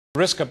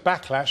Risk a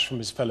backlash from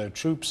his fellow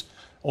troops,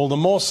 all the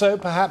more so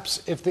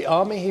perhaps if the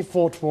army he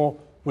fought for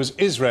was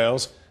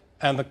Israel's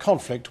and the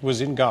conflict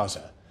was in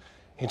Gaza.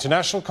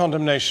 International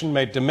condemnation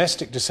made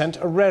domestic dissent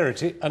a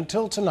rarity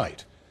until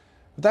tonight.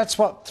 That's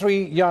what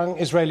three young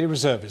Israeli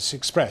reservists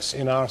express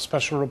in our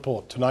special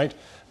report tonight,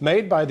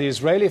 made by the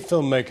Israeli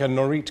filmmaker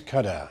Nurit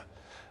Kedar.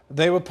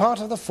 They were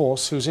part of the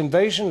force whose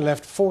invasion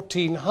left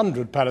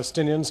 1,400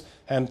 Palestinians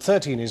and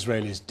 13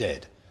 Israelis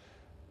dead.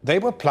 They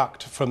were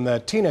plucked from their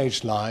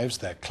teenage lives,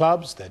 their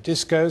clubs, their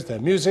discos, their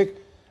music,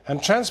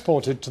 and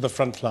transported to the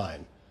front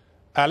line.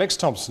 Alex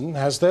Thompson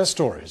has their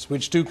stories,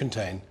 which do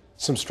contain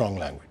some strong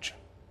language.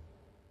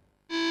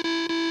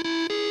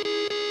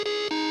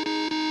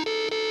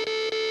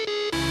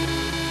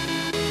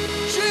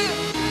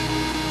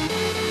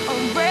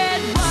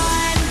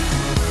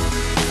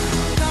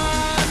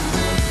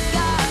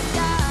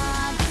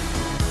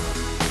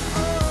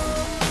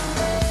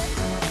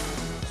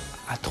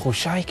 I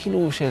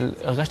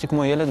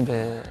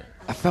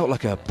felt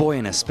like a boy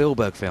in a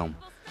Spielberg film.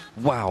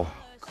 Wow,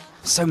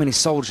 so many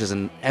soldiers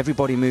and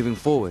everybody moving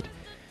forward.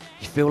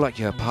 You feel like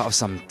you're part of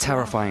some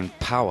terrifying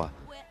power.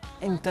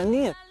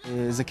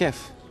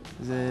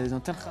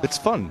 It's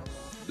fun.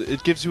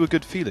 It gives you a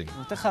good feeling.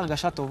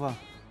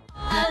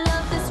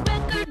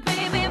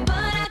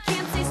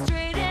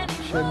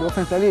 I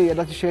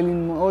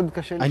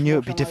knew it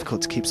would be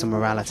difficult to keep some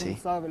morality,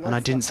 and I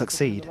didn't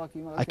succeed.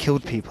 I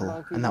killed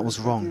people, and that was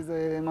wrong.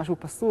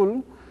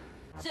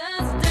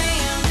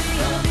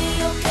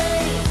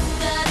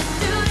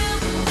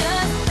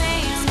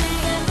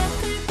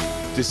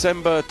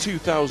 December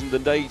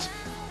 2008,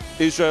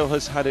 Israel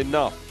has had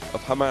enough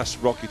of Hamas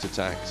rocket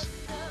attacks.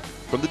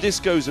 From the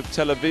discos of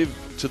Tel Aviv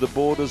to the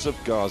borders of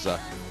Gaza,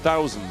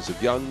 thousands of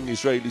young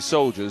Israeli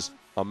soldiers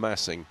are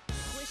massing.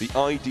 The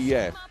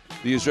IDF,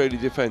 the Israeli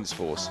Defense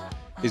Force,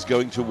 is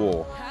going to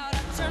war.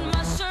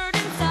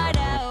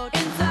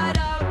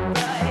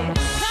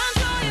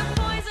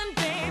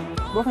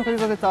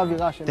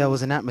 There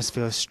was an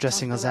atmosphere of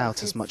stressing us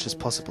out as much as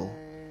possible,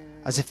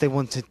 as if they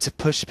wanted to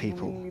push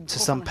people to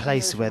some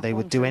place where they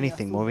would do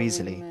anything more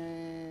easily,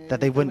 that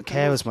they wouldn't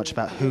care as much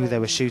about who they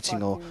were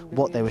shooting or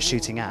what they were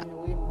shooting at.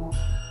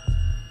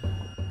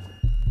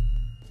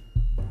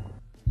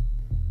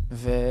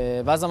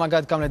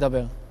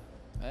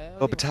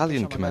 Our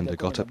battalion commander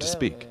got up to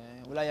speak.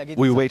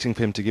 We were waiting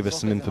for him to give us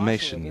some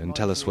information and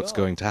tell us what's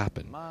going to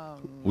happen.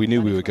 We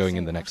knew we were going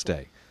in the next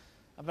day.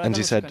 And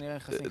he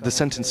said, the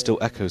sentence still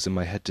echoes in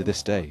my head to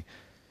this day.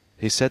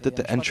 He said that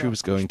the entry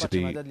was going to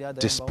be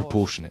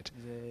disproportionate.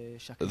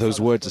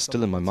 Those words are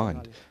still in my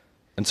mind.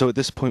 And so at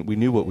this point we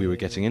knew what we were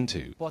getting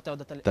into,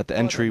 that the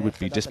entry would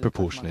be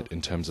disproportionate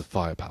in terms of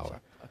firepower.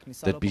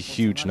 There'd be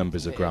huge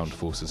numbers of ground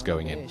forces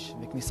going in.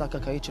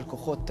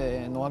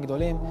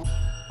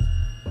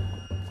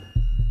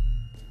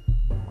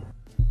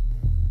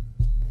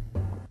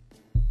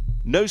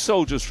 No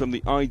soldiers from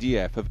the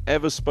IDF have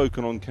ever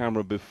spoken on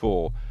camera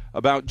before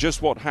about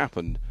just what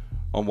happened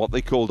on what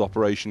they called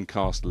Operation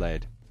Cast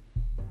Lead.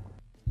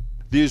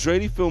 The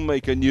Israeli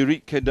filmmaker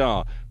Nurit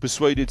Kedar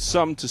persuaded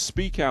some to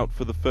speak out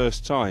for the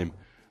first time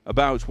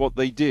about what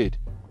they did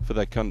for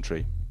their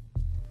country.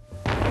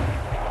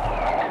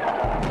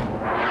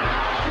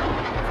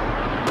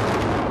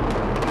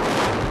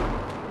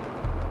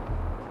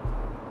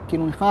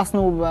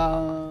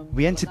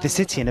 We entered the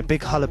city in a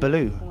big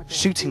hullabaloo,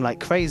 shooting like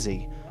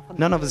crazy.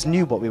 None of us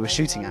knew what we were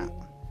shooting at.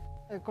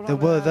 There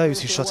were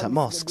those who shot at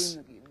mosques.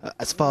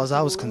 As far as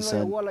I was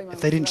concerned, if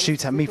they didn't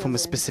shoot at me from a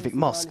specific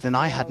mosque, then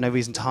I had no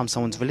reason to harm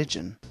someone's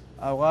religion.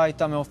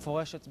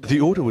 The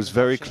order was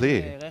very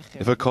clear.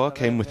 If a car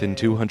came within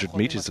 200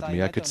 meters of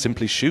me, I could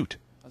simply shoot.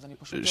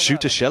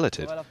 Shoot a shell at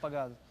it.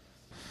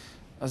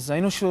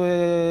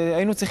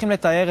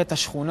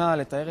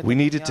 We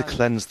needed to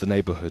cleanse the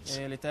neighborhoods,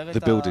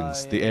 the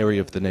buildings, the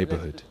area of the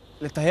neighborhood.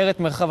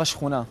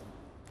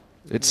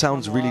 It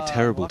sounds really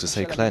terrible to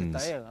say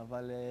cleanse,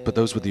 but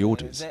those were the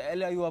orders. I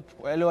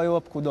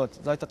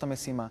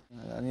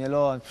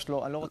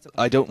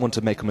don't want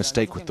to make a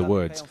mistake with the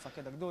words.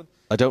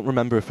 I don't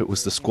remember if it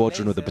was the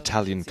squadron or the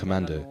battalion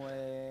commander,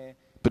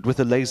 but with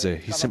a laser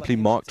he simply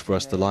marked for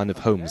us the line of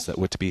homes that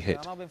were to be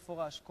hit.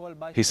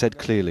 He said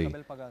clearly,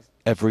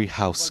 every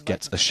house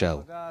gets a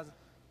shell.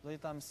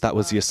 That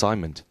was the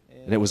assignment,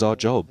 and it was our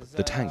job,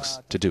 the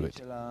tanks, to do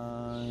it.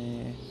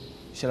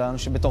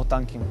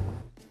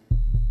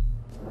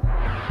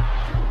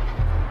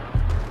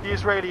 The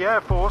Israeli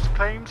Air Force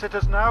claims it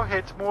has now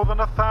hit more than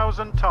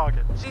 1,000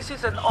 targets. This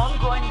is an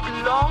ongoing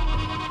long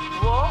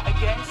war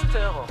against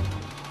terror.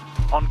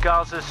 On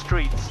Gaza's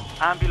streets,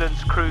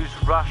 ambulance crews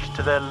rush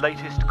to their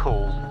latest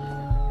call.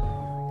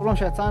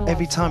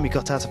 Every time we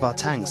got out of our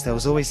tanks, there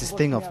was always this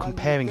thing of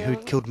comparing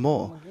who'd killed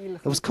more.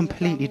 It was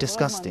completely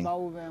disgusting.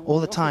 All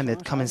the time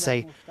they'd come and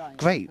say,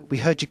 "Great, we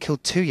heard you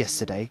killed 2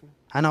 yesterday."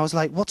 And I was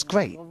like, "What's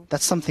great?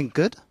 That's something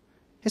good?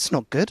 It's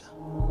not good."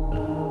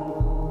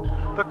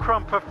 The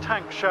crump of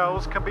tank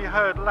shells can be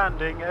heard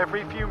landing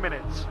every few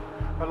minutes,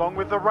 along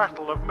with the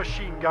rattle of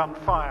machine gun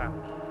fire.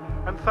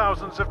 and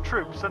thousands of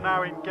troops are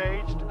now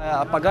engaged.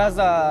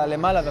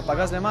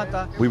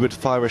 We would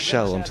fire a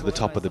shell onto the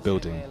top of the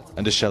building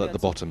and a shell at the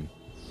bottom.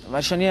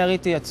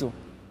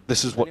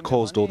 This is what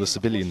caused all the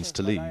civilians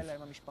to leave,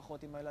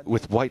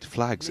 with white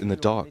flags in the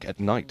dark at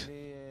night.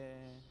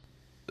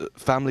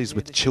 Families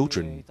with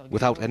children,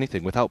 without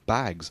anything, without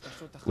bags,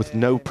 with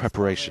no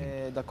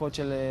preparation.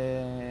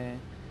 The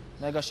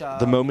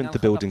moment the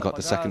building got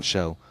the second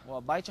shell,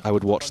 I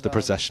would watch the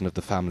procession of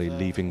the family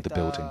leaving the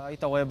building.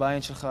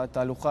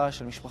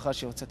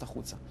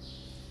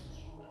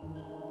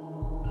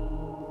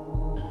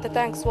 The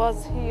tanks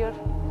was here,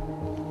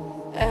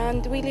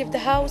 and we leave the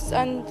house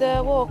and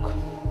walk.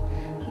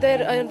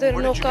 There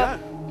no car.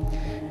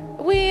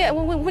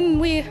 When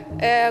we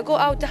go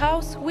out the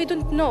house, we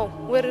don't know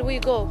where we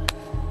go.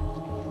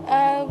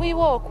 We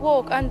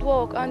walk and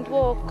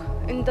walk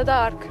in the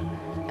dark,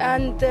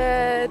 and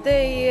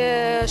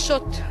they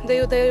shot.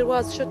 They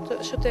was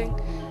shooting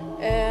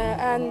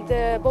and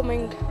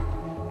bombing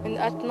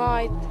at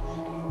night.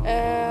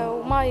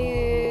 My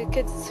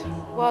kids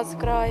was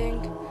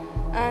crying,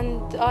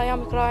 and I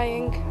am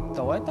crying.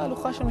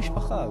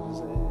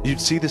 You'd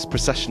see this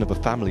procession of a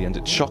family and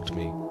it shocked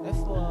me.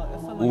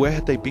 Where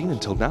had they been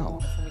until now?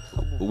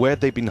 Where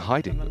had they been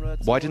hiding?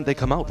 Why didn't they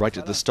come out right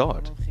at the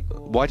start?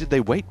 Why did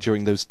they wait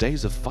during those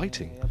days of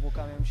fighting?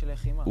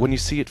 When you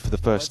see it for the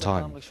first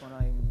time,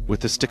 with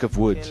the stick of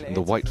wood and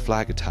the white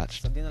flag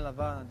attached,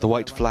 the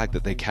white flag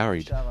that they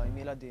carried,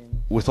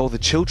 with all the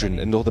children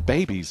and all the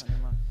babies,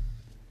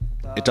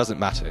 it doesn't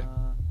matter.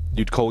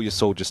 You'd call your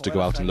soldiers to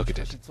go out and look at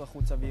it.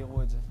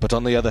 But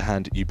on the other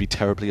hand, you'd be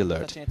terribly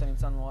alert.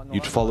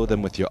 You'd follow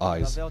them with your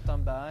eyes,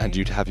 and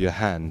you'd have your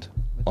hand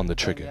on the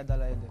trigger.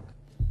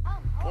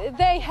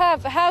 They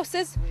have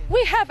houses,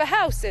 we have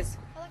houses.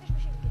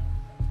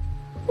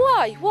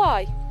 Why?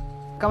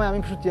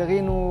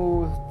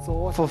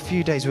 For a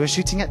few days we were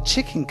shooting at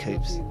chicken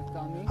coops.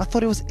 I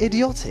thought it was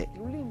idiotic.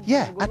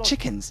 Yeah, at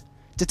chickens.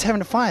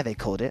 Deterrent fire they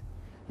called it.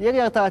 Every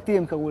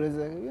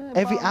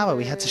hour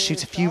we had to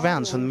shoot a few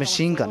rounds from the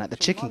machine gun at the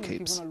chicken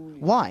coops.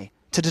 Why?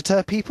 To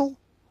deter people?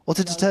 Or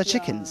to deter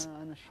chickens?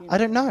 I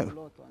don't know.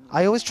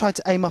 I always tried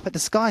to aim up at the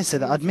sky so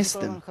that I'd miss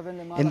them.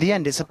 In the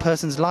end, it's a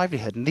person's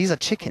livelihood, and these are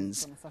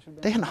chickens.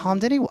 They hadn't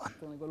harmed anyone.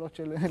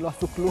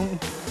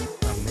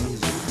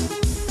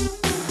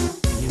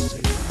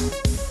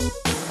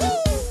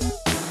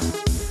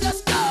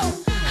 Let's go!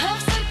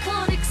 Half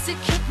psychotic, sick,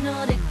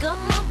 hypnotic, got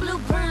my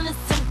blueprint, it's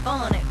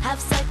symphonic.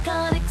 Half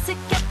psychotic, sick,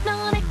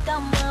 hypnotic,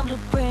 got my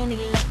blueprint,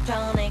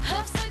 electronic.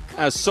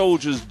 As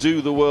soldiers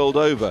do the world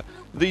over,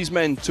 these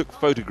men took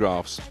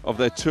photographs of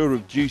their tour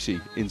of duty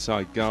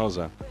inside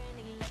Gaza.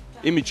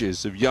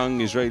 Images of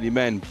young Israeli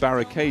men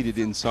barricaded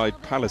inside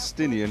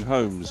Palestinian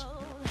homes.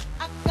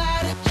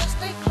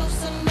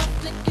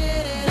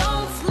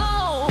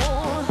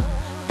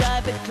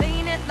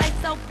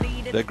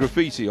 Their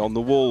graffiti on the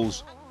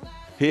walls.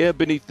 Here,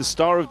 beneath the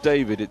Star of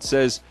David, it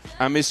says,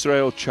 Am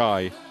Israel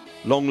Chai,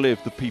 long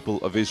live the people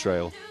of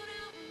Israel.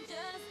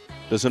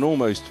 There's an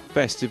almost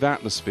festive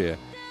atmosphere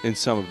in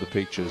some of the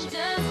pictures.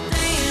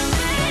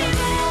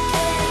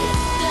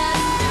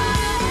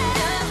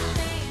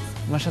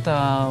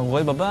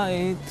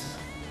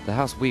 The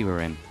house we were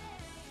in,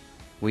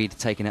 we'd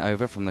taken it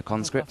over from the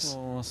conscripts,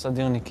 and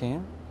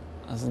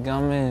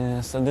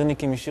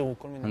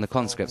the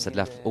conscripts had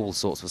left all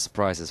sorts of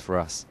surprises for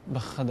us.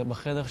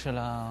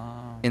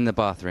 In the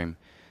bathroom,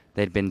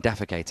 they'd been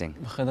defecating.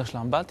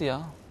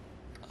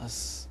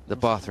 The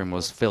bathroom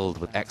was filled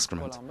with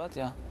excrement.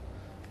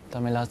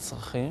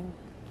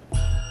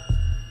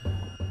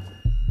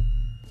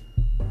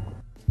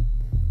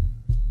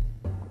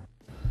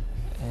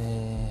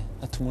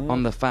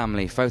 On the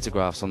family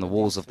photographs on the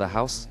walls of the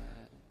house,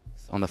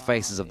 on the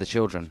faces of the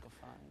children,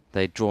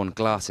 they'd drawn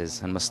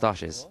glasses and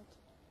moustaches.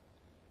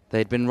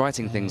 They'd been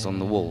writing things on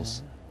the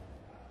walls,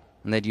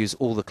 and they'd use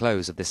all the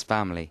clothes of this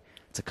family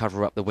to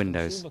cover up the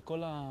windows.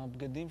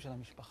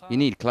 You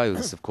need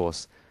clothes, of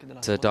course,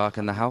 to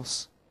darken the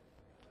house,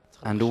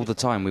 and all the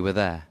time we were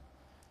there,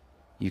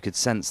 you could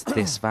sense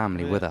this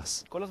family with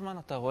us.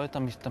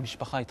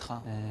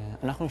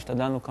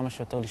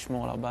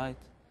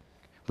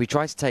 We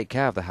tried to take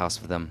care of the house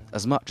for them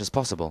as much as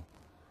possible.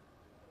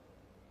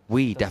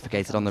 We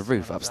defecated on the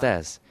roof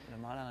upstairs.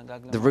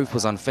 The roof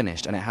was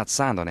unfinished and it had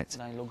sand on it,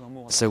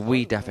 so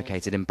we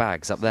defecated in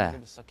bags up there.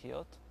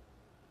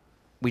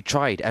 We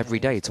tried every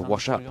day to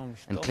wash up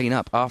and clean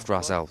up after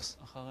ourselves.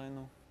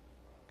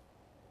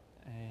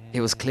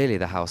 It was clearly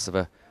the house of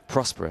a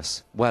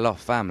prosperous, well-off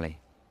family.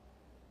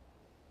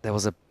 There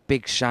was a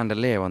big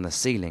chandelier on the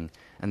ceiling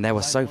and there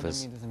were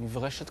sofas.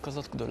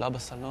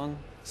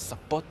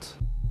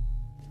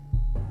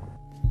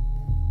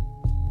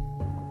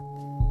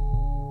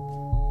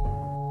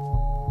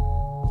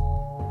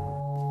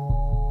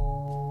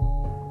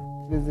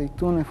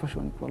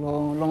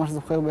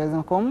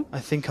 I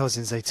think I was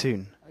in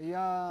Zaytun.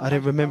 I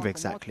don't remember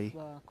exactly,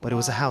 but it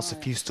was a house a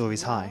few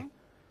stories high.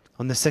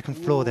 On the second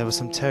floor there were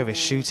some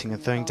terrorists shooting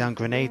and throwing down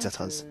grenades at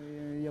us.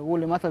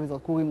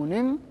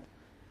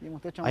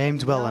 I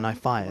aimed well and I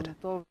fired.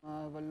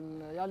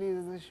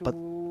 But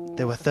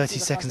there were 30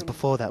 seconds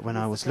before that when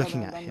I was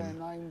looking at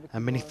him,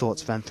 and many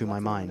thoughts ran through my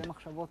mind.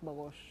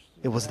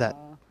 It was that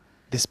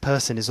this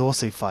person is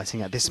also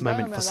fighting at this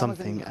moment for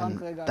something, and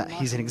that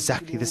he's in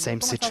exactly the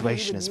same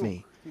situation as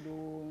me,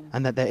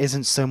 and that there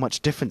isn't so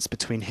much difference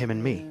between him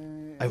and me.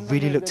 I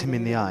really looked him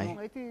in the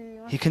eye.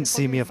 He couldn't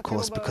see me, of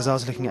course, because I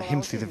was looking at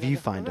him through the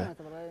viewfinder,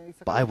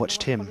 but I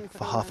watched him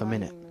for half a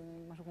minute.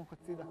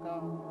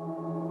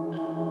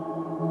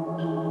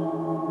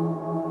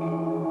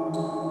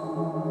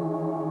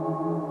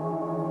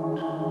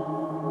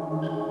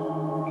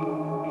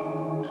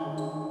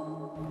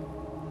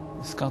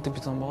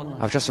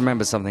 I've just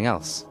remembered something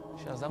else.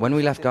 When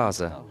we left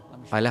Gaza,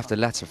 I left a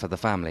letter for the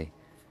family.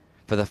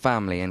 For the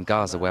family in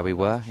Gaza where we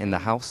were, in the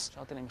house,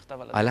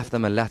 I left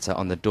them a letter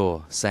on the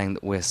door saying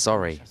that we're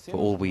sorry for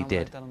all we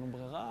did.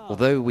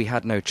 Although we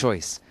had no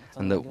choice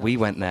and that we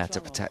went there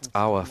to protect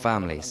our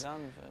families,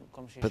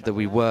 but that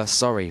we were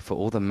sorry for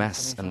all the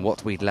mess and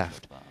what we'd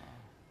left,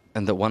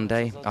 and that one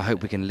day I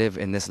hope we can live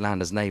in this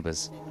land as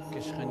neighbors.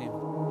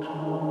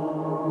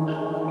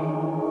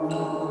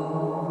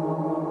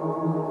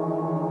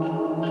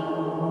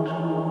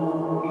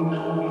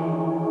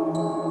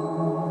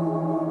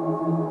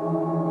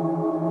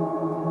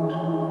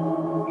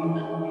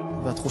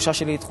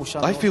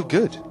 I feel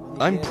good.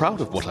 I'm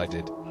proud of what I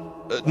did.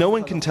 No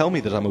one can tell me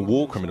that I'm a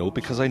war criminal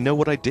because I know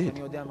what I did,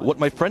 what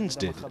my friends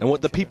did, and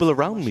what the people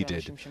around me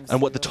did,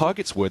 and what the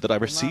targets were that I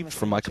received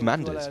from my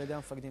commanders.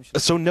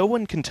 So no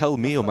one can tell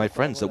me or my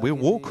friends that we're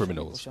war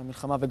criminals.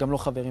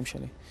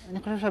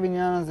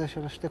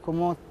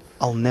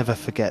 I'll never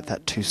forget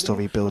that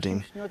two-story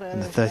building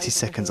and the 30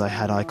 seconds I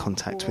had eye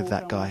contact with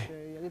that guy.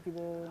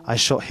 I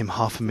shot him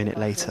half a minute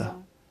later.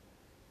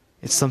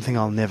 It's something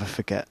I'll never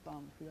forget.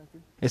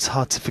 It's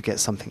hard to forget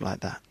something like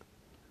that.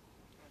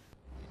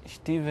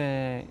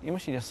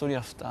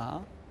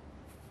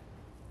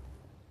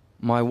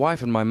 My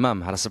wife and my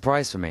mum had a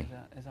surprise for me.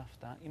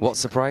 What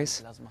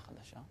surprise?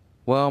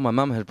 Well, my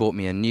mum had bought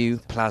me a new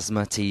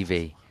plasma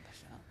TV.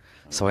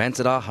 So I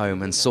entered our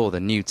home and saw the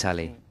new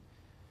telly.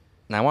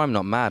 Now, I'm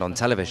not mad on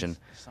television,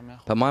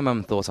 but my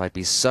mum thought I'd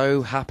be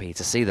so happy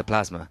to see the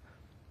plasma.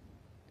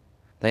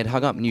 They'd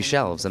hung up new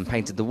shelves and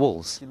painted the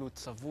walls.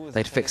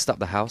 They'd fixed up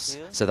the house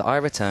so that I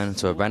returned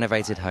to a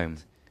renovated home.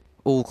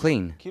 All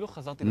clean,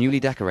 newly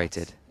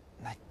decorated.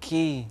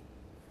 And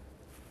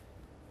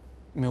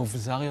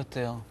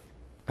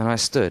I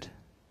stood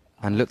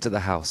and looked at the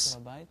house,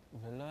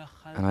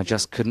 and I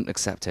just couldn't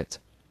accept it.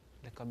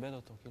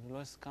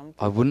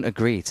 I wouldn't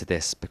agree to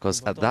this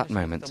because at that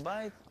moment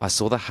I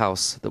saw the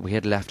house that we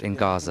had left in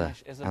Gaza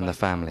and the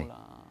family.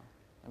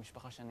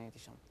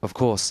 Of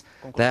course,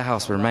 their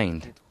house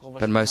remained,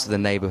 but most of the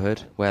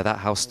neighborhood where that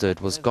house stood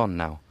was gone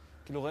now.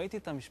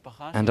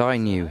 And I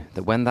knew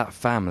that when that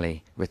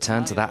family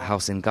returned to that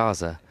house in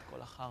Gaza,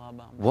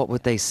 what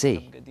would they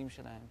see?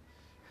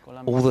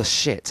 All the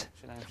shit,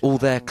 all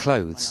their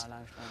clothes,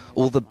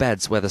 all the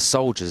beds where the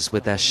soldiers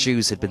with their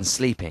shoes had been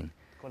sleeping,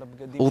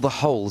 all the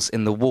holes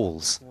in the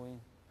walls,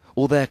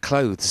 all their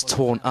clothes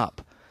torn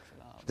up,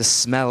 the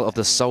smell of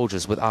the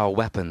soldiers with our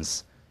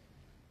weapons.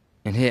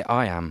 And here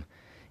I am,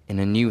 in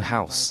a new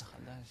house,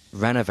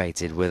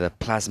 renovated with a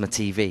plasma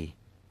TV.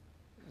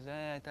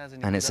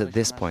 And it's at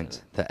this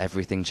point that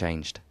everything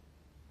changed.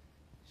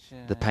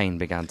 The pain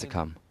began to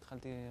come,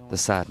 the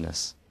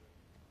sadness,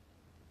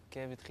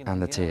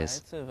 and the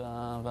tears.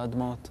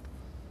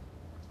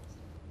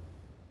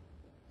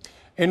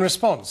 In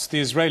response, the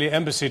Israeli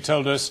embassy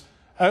told us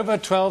over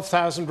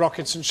 12,000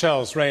 rockets and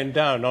shells rained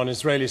down on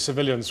Israeli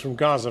civilians from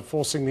Gaza,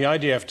 forcing the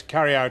IDF to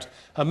carry out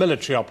a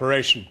military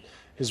operation.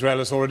 Israel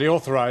has already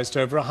authorized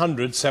over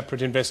 100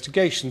 separate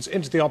investigations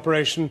into the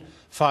operation.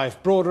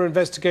 5 broader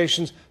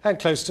investigations and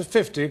close to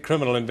 50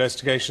 criminal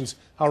investigations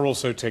are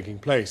also taking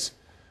place.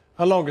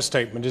 A longer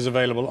statement is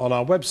available on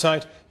our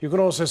website. You can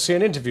also see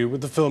an interview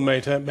with the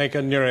filmmaker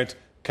Nurit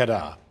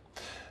Kedar.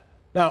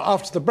 Now,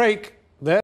 after the break,